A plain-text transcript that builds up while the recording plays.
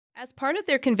As part of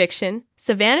their conviction,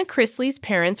 Savannah Chrisley's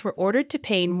parents were ordered to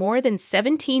pay more than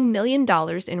 $17 million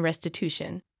in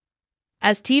restitution.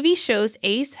 As TV shows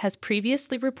Ace has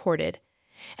previously reported,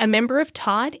 a member of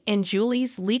Todd and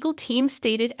Julie's legal team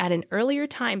stated at an earlier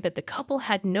time that the couple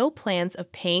had no plans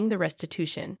of paying the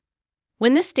restitution.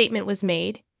 When this statement was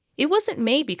made, it wasn't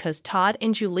made because Todd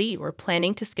and Julie were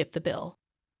planning to skip the bill.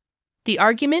 The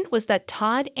argument was that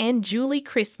Todd and Julie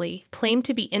Chrisley claimed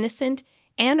to be innocent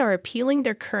and are appealing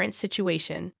their current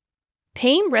situation.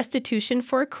 Paying restitution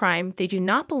for a crime they do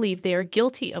not believe they are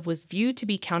guilty of was viewed to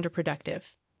be counterproductive.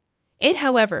 It,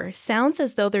 however, sounds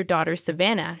as though their daughter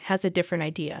Savannah has a different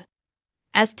idea.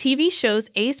 As TV shows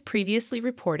Ace previously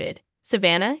reported,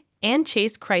 Savannah and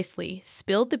Chase Chrisley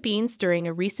spilled the beans during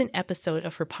a recent episode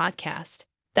of her podcast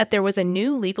that there was a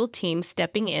new legal team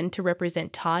stepping in to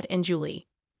represent Todd and Julie.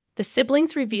 The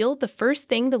siblings revealed the first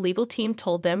thing the legal team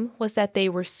told them was that they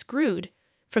were screwed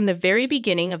from the very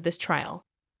beginning of this trial.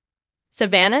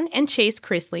 Savannah and Chase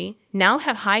Chrisley now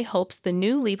have high hopes the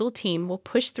new legal team will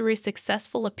push through a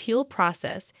successful appeal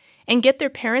process and get their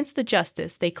parents the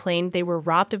justice they claimed they were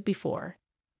robbed of before.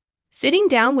 Sitting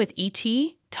down with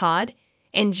E.T., Todd,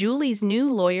 and Julie's new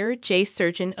lawyer, Jay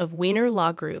Surgeon of Wiener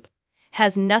Law Group,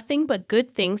 has nothing but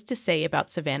good things to say about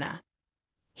Savannah.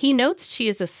 He notes she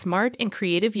is a smart and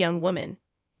creative young woman,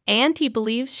 and he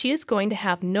believes she is going to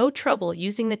have no trouble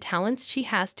using the talents she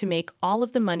has to make all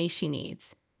of the money she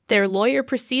needs. Their lawyer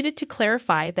proceeded to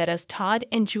clarify that as Todd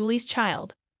and Julie's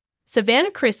child,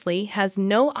 Savannah Chrisley has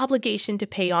no obligation to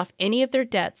pay off any of their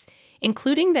debts,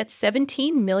 including that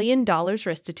 $17 million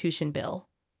restitution bill.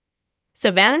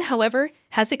 Savannah, however,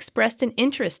 has expressed an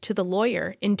interest to the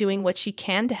lawyer in doing what she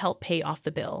can to help pay off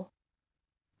the bill.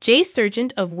 Jay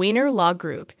Surgeon of Wiener Law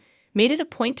Group made it a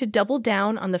point to double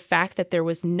down on the fact that there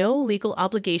was no legal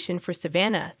obligation for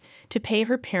Savannah to pay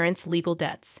her parents' legal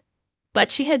debts.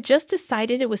 But she had just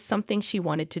decided it was something she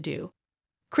wanted to do.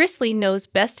 Chrisley Knows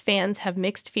best fans have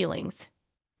mixed feelings.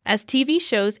 As TV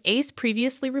shows Ace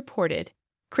previously reported,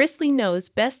 Chrisley Knows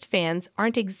best fans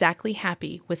aren't exactly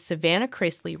happy with Savannah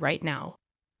Chrisley right now.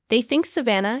 They think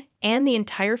Savannah and the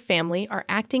entire family are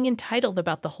acting entitled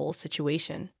about the whole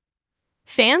situation.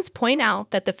 Fans point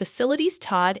out that the facilities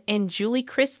Todd and Julie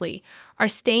Chrisley are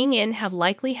staying in have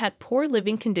likely had poor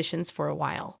living conditions for a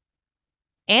while.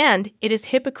 And it is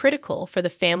hypocritical for the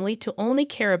family to only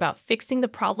care about fixing the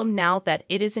problem now that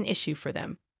it is an issue for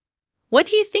them. What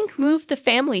do you think moved the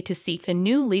family to seek a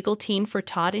new legal team for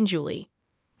Todd and Julie?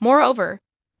 Moreover,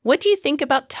 what do you think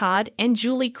about Todd and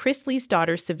Julie Chrisley's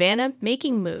daughter Savannah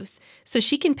making moves so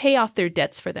she can pay off their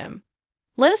debts for them?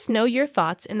 Let us know your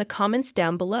thoughts in the comments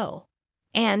down below.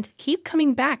 And keep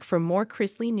coming back for more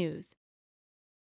Chrisley news.